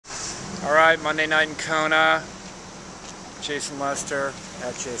Alright, Monday night in Kona. Jason Lester,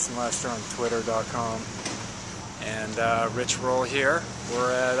 at Jason Lester on Twitter.com. And Rich Roll here.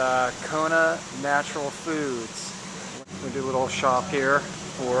 We're at Kona Natural Foods. We do a little shop here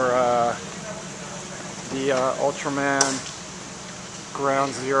for the Ultraman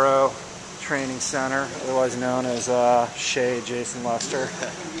Ground Zero Training Center, otherwise known as Shea Jason Lester.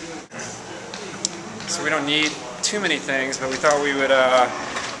 So we don't need too many things, but we thought we would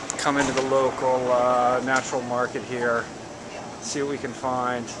come into the local natural market here, see what we can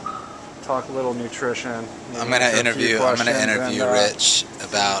find, talk a little nutrition. I'm going to interview Rich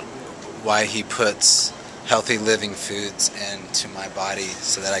about why he puts healthy living foods into my body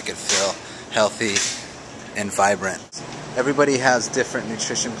so that I could feel healthy and vibrant. Everybody has different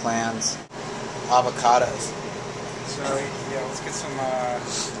nutrition plans. Avocados. So yeah, let's get some.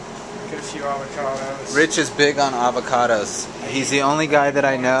 Get a few avocados. Rich is big on avocados. He's the only guy that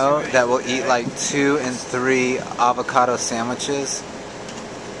I know that will eat like 2 and 3 avocado sandwiches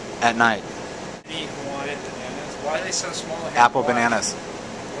at night. Eat Hawaiian bananas. Why are they so small? Apple bananas.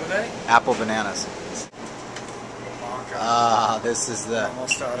 What are they? Apple bananas. Ah, this is the.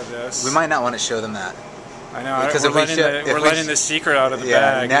 Almost out of this. We might not want to show them that. I know. Because we're letting the secret out of the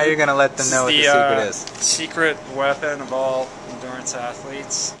bag. Now you're gonna let them know what the secret is. Secret weapon of all endurance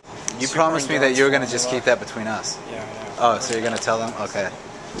athletes. You promised me that you were going to just keep that between us. Yeah, I know. Oh, so you're going to tell them? Okay.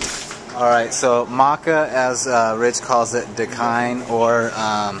 Alright, so maca, as Rich calls it, decline or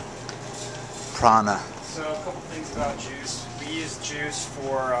prana. So a couple things about juice. We use juice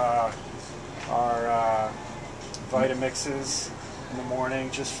for our Vitamixes in the morning,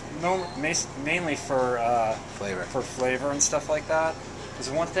 just mainly for flavor and stuff like that.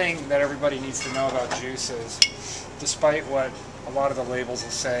 Because one thing that everybody needs to know about juice is, despite what a lot of the labels will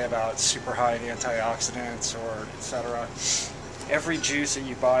say about super high in antioxidants or etc., every juice that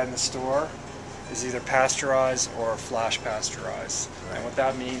you buy in the store is either pasteurized or flash pasteurized. Right. And what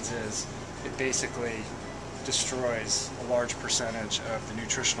that means is it basically destroys a large percentage of the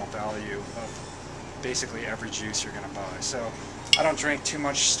nutritional value of basically every juice you're going to buy. So I don't drink too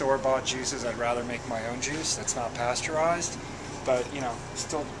much store-bought juices. I'd rather make my own juice that's not pasteurized. But, you know,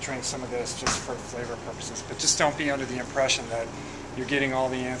 still drink some of this just for flavor purposes. But just don't be under the impression that you're getting all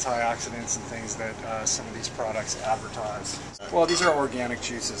the antioxidants and things that some of these products advertise. Well, these are organic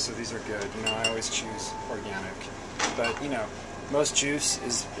juices, so these are good. You know, I always choose organic. But, you know, most juice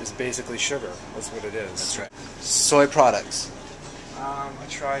is basically sugar. That's what it is. That's right. Soy products. I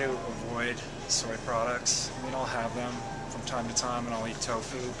try to avoid soy products. I mean, I'll have them from time to time, and I'll eat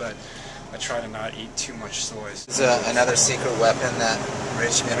tofu, but I try to not eat too much soy. It's another secret weapon that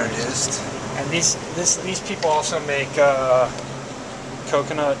Rich introduced. And these people also make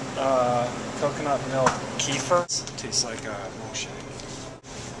coconut milk kefir. It tastes like a milkshake.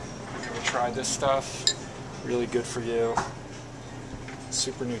 Okay, we tried this stuff. Really good for you.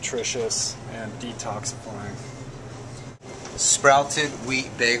 Super nutritious and detoxifying. Sprouted wheat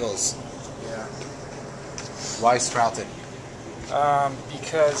bagels. Yeah. Why sprouted?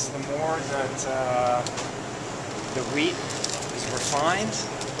 Because the more that the wheat is refined,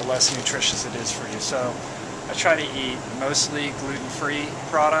 the less nutritious it is for you. So I try to eat mostly gluten-free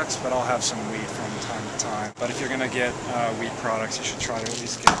products, but I'll have some wheat from time to time. But if you're going to get wheat products, you should try to at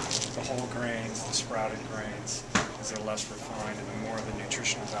least get the whole grains, the sprouted grains, because they're less refined and the more of the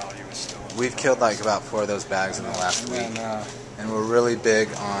nutritional value is still. We've killed like about 4 of those bags in the last week. And we're really big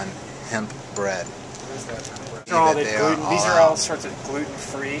on hemp bread. These are all sorts of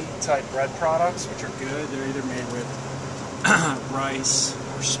gluten-free type bread products, which are good. They're either made with rice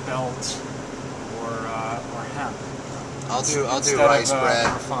or spelt or hemp. I'll do rice bread.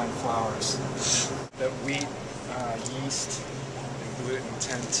 Refined flours. The wheat, yeast, and gluten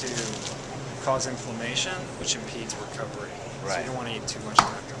tend to cause inflammation, which impedes recovery. Right. So you don't want to eat too much of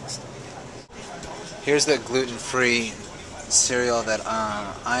that kind of stuff. Here's the gluten-free cereal that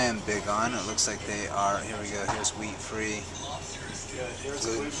I am big on. It looks like they are. Here we go. Here's wheat-free,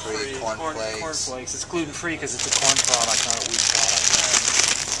 gluten-free cornflakes. Cornflakes. It's gluten-free because it's a corn product, not a wheat product.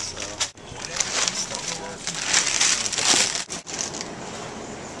 So stuff's good.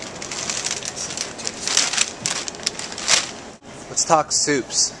 Let's talk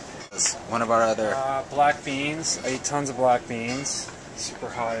soups. That's one of our other. Black beans. I eat tons of black beans. Super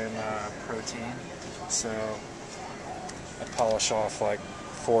high in protein. So I polish off like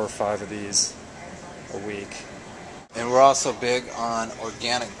 4 or 5 of these a week. And we're also big on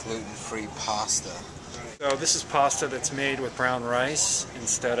organic gluten-free pasta. So this is pasta that's made with brown rice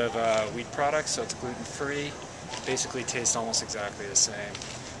instead of wheat products, so it's gluten-free. Basically tastes almost exactly the same.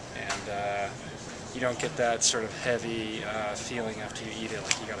 And you don't get that sort of heavy feeling after you eat it,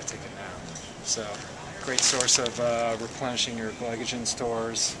 like you got to take a nap. So, great source of replenishing your glycogen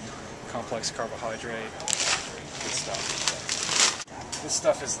stores, complex carbohydrate, good stuff. This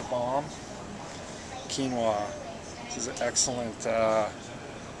stuff is the bomb. Quinoa. This is an excellent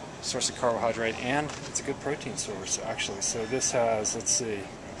source of carbohydrate, and it's a good protein source actually. So this has, let's see,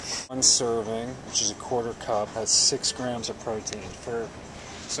 one serving, which is a quarter cup, has 6 grams of protein.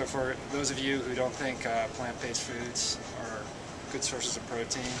 So for those of you who don't think plant-based foods are good sources of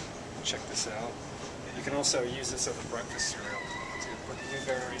protein, check this out. You can also use this as a breakfast cereal to put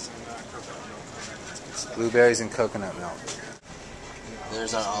blueberries and coconut milk in it. It's good stuff. Blueberries and coconut milk.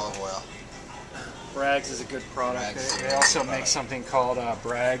 There's our olive oil. Bragg's is a good product. They also make something called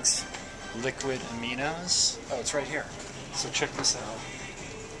Bragg's liquid aminos. Oh, it's right here. So check this out.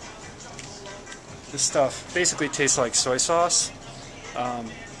 This stuff basically tastes like soy sauce,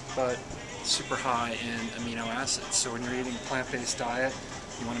 but super high in amino acids. So when you're eating a plant-based diet,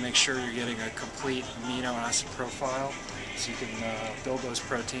 you want to make sure you're getting a complete amino acid profile so you can build those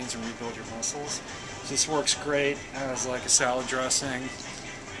proteins and rebuild your muscles. So this works great as like a salad dressing.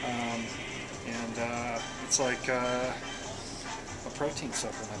 And it's like a protein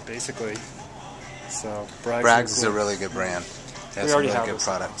supplement, basically. So Bragg's is a really good brand. They have some really good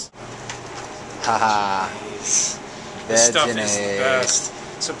products. Haha. This stuff is the best.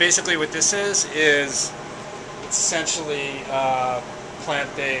 So basically, what this is it's essentially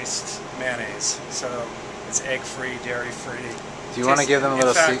plant-based mayonnaise. So it's egg-free, dairy-free. Do you want to give them a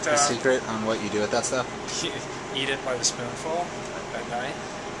little secret on what you do with that stuff? Eat it by the spoonful at night.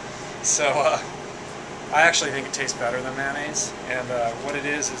 So I actually think it tastes better than mayonnaise, and what it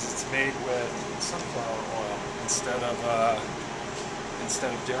is it's made with sunflower oil instead of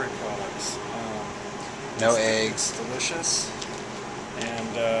dairy products. No eggs. It's delicious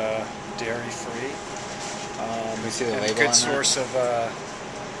and dairy-free. We see the label a good on source of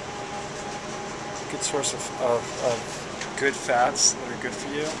good fats that are good for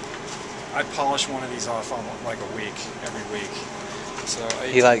you. I polish one of these off on like a week, every week. So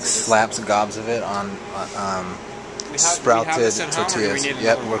he like slaps gobs of it on sprouted tortillas.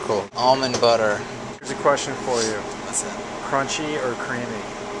 Yep, we're cool. Almond butter. Here's a question for you. What's that? Crunchy or creamy?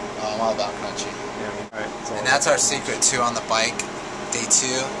 Oh, I'm all about crunchy. Yeah. Right, and that's our secret too on the bike. Day 2,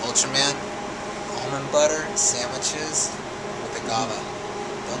 Ultraman. Almond butter sandwiches with agave.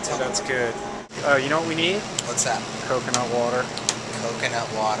 Don't tell me. That's good. You know what we need? What's that? Coconut water. Coconut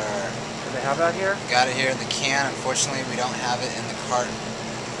water. Do they have that here? Got it here in the can. Unfortunately, we don't have it in the carton.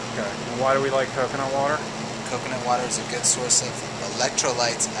 Okay. And why do we like coconut water? Coconut water is a good source of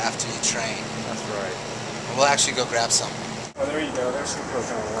electrolytes after you train. That's right. And we'll actually go grab some. Oh, there you go. There's some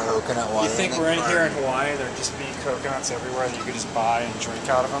coconut water. Coconut water. You think we're in here in Hawaii? There'd just be coconuts everywhere that you could just buy and drink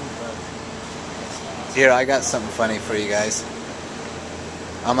out of them? But here, I got something funny for you guys.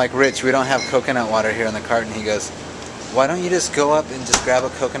 I'm like, Rich, we don't have coconut water here in the carton. He goes, why don't you just go up and just grab a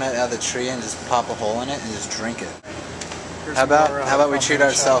coconut out of the tree and just pop a hole in it and just drink it? How about we treat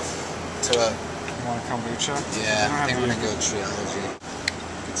ourselves to a... You want a kombucha? Yeah, I think we're going to go triology.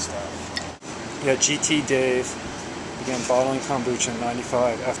 Good stuff. Yeah, GT Dave began bottling kombucha in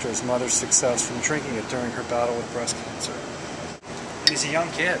 '95 after his mother's success from drinking it during her battle with breast cancer. He's a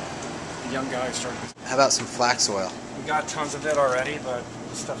young kid. A young guy who started with... How about some flax oil? We got tons of it already, but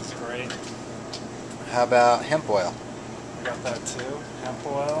this stuff is great. How about hemp oil? We got that too. Hemp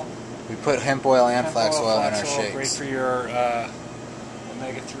oil. We put hemp oil and flax oil in our shakes. Great for your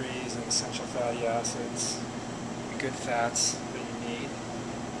omega-3s and essential fatty acids. Good fats that you need,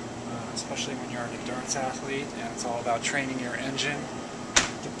 especially when you're an endurance athlete and it's all about training your engine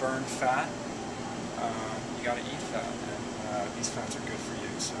to burn fat. You got to eat fat, and these fats are good for you.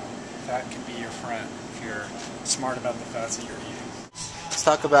 So fat can be your friend if you're smart about the fats that you're eating. Let's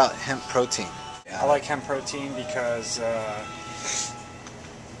talk about hemp protein. I like hemp protein because it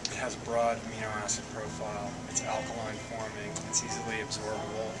has a broad amino acid profile. It's alkaline forming. It's easily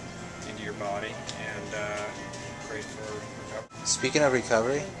absorbable into your body and great for recovery. Speaking of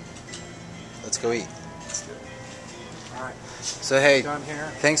recovery, let's go eat. Let's do it. All right. So hey, done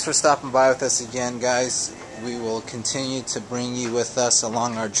here. Thanks for stopping by with us again, guys. We will continue to bring you with us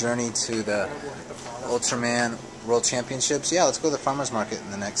along our journey to the Ultraman World Championships. Yeah, let's go to the farmers market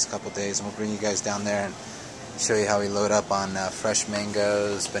in the next couple days, and we'll bring you guys down there and show you how we load up on fresh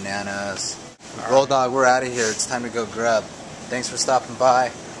mangoes, bananas. Bulldog, we're out of here. It's time to go grub. Thanks for stopping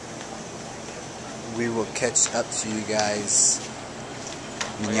by. We will catch up to you guys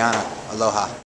mañana. Aloha.